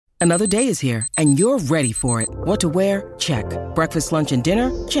Another day is here, and you're ready for it. What to wear? Check. Breakfast, lunch, and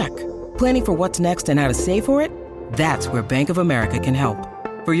dinner? Check. Planning for what's next and how to save for it? That's where Bank of America can help.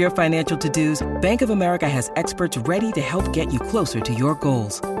 For your financial to-dos, Bank of America has experts ready to help get you closer to your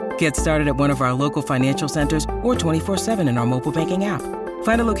goals. Get started at one of our local financial centers or 24/7 in our mobile banking app.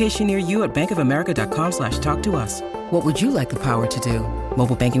 Find a location near you at bankofamerica.com/talktous. What would you like the power to do?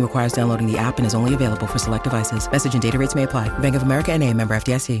 Mobile banking requires downloading the app and is only available for select devices. Message and data rates may apply. Bank of America N.A., member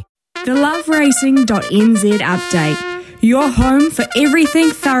FDIC. The LOVERACING.NZ update. Your home for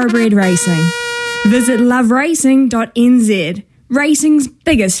everything thoroughbred racing. Visit LOVERACING.NZ. Racing's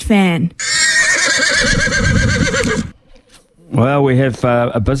biggest fan. Well, we have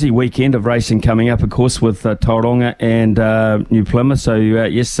a busy weekend of racing coming up, of course, with Tauranga and New Plymouth. So,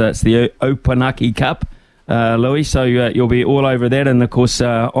 yes, it's the Opanaki Cup, Louis. So you'll be all over that. And, of course,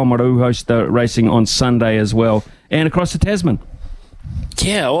 Oamaru host the racing on Sunday as well. And across the Tasman.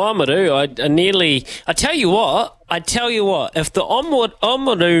 Yeah, Oamaru, I tell you what, if the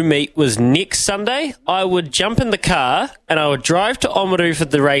Oamaru meet was next Sunday, I would jump in the car and I would drive to Oamaru for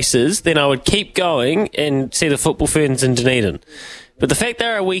the races, then I would keep going and see the football ferns in Dunedin. But the fact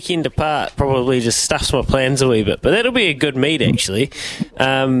they're a weekend apart probably just stuffs my plans a wee bit. But that'll be a good meet, actually.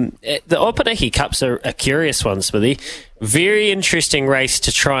 The Opanaki Cup's a curious one, Smithy. Very interesting race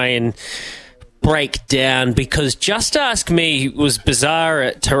to try and break down, because Just Ask Me was bizarre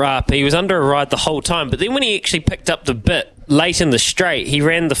at Te Rapa. He was under a ride the whole time, but then when he actually picked up the bit late in the straight, he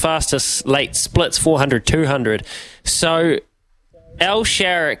ran the fastest late splits, 400, 200. So Al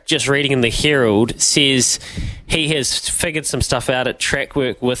Sharrock, just reading in the Herald, says he has figured some stuff out at track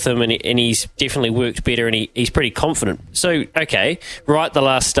work with him, and he's definitely worked better, and he's pretty confident. So, okay, right the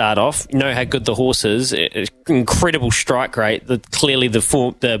last start off, you know how good the horse is, incredible strike rate, clearly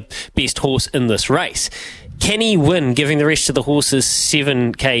the best horse in this race. Can he win, giving the rest of the horses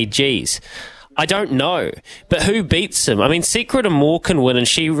 7 kgs? I don't know, but who beats him? I mean, Secret Amore can win, and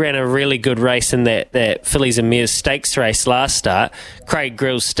she ran a really good race in that Fillies and Mares Stakes race last start. Craig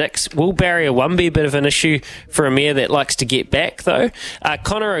Grill's sticks. Will Barrier 1 be a bit of an issue for a mare that likes to get back, though?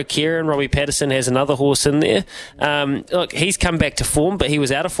 Connor O'Keefe and Robbie Patterson has another horse in there. Look, he's come back to form, but he was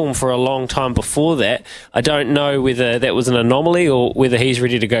out of form for a long time before that. I don't know whether that was an anomaly or whether he's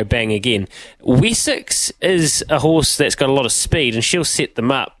ready to go bang again. Wessex is a horse that's got a lot of speed, and she'll set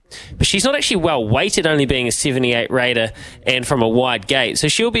them up. But she's not actually well weighted, only being a 78 raider and from a wide gate. So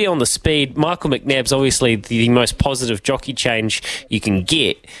she'll be on the speed. Michael McNabb's obviously the most positive jockey change you can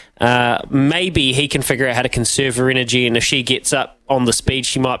get. Maybe he can figure out how to conserve her energy, and if she gets up on the speed,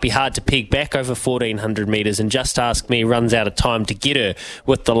 she might be hard to peg back over 1,400 metres, and Just Ask Me runs out of time to get her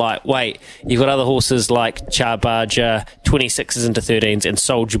with the light weight. You've got other horses like Charbarger, 26s into 13s, and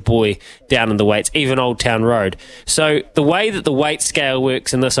Soldier Boy down in the weights, even Old Town Road. So the way that the weight scale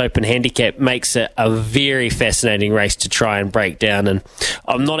works in this open handicap makes it a very fascinating race to try and break down, and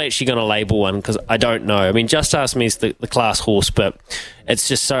I'm not actually going to label one because I don't know. I mean, Just Ask Me is the class horse, but it's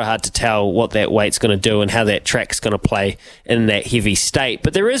just so hard to tell what that weight's going to do and how that track's going to play in that heavy state.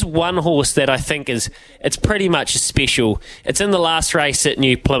 But there is one horse that I think it's pretty much special. It's in the last race at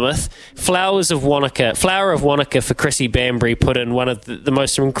New Plymouth. Flower of Wanaka for Chrissy Banbury put in one of the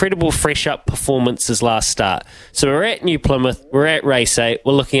most incredible fresh up performances last start. So we're at New Plymouth, we're at race 8,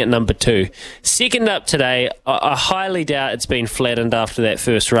 we're looking at number 2. Second up today, I highly doubt it's been flattened after that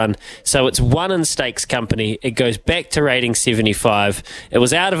first run. So it's won in stakes company. It goes back to rating 75. It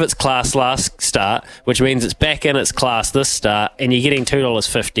was out of its class last start, which means it's back in its class this start, and you're getting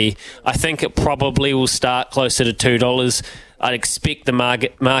 $2.50. I think it probably will start closer to $2. I'd expect the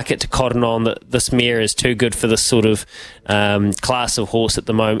market to cotton on that this mare is too good for this sort of class of horse at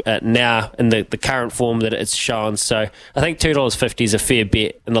the moment, now in the current form that it's shown. So I think $2.50 is a fair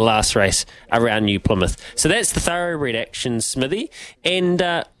bet in the last race around New Plymouth. So that's the thoroughbred action, Smithy. And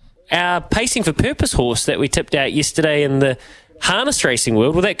our Pacing for Purpose horse that we tipped out yesterday in the harness racing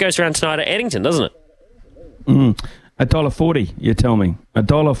world, well, that goes around tonight at Addington, doesn't it? $1.40, you tell me.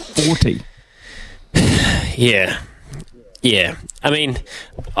 $1.40. Yeah. I mean,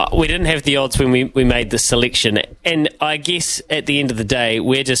 we didn't have the odds when we made the selection, and I guess at the end of the day,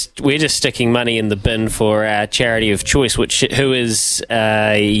 we're just sticking money in the bin for our charity of choice, who is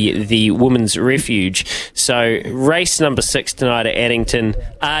the Women's Refuge. So race number 6 tonight at Addington,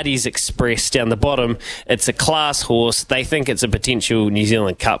 Artie's Express down the bottom. It's a class horse. They think it's a potential New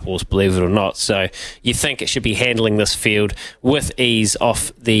Zealand Cup horse, believe it or not. So you think it should be handling this field with ease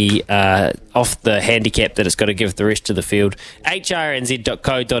off the handicap that it's got to give the rest of the field.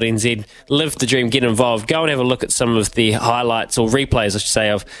 hrnz.co.nz. Live the dream, get involved. Go and have a look at some of the highlights, or replays, I should say,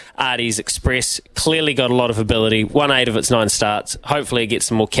 of Artie's Express. Clearly got a lot of ability. Won 8 of its 9 starts. Hopefully it gets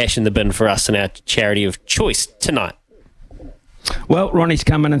some more cash in the bin for us in our charity of choice tonight. Well, Ronnie's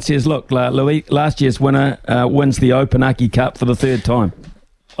come in and says, look, Louis, last year's winner wins the Opunaki Cup for the 3rd time.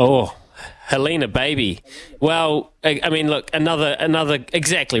 Oh, Helena Baby. Well, I mean, look, another,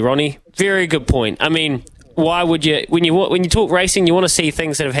 exactly, Ronnie. Very good point. I mean, why would you, when you talk racing, you want to see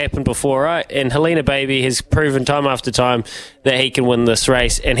things that have happened before, right? And Helena Baby has proven time after time that he can win this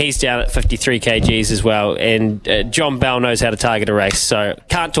race, and he's down at 53 kgs as well. And John Bell knows how to target a race, so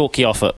can't talk you off it.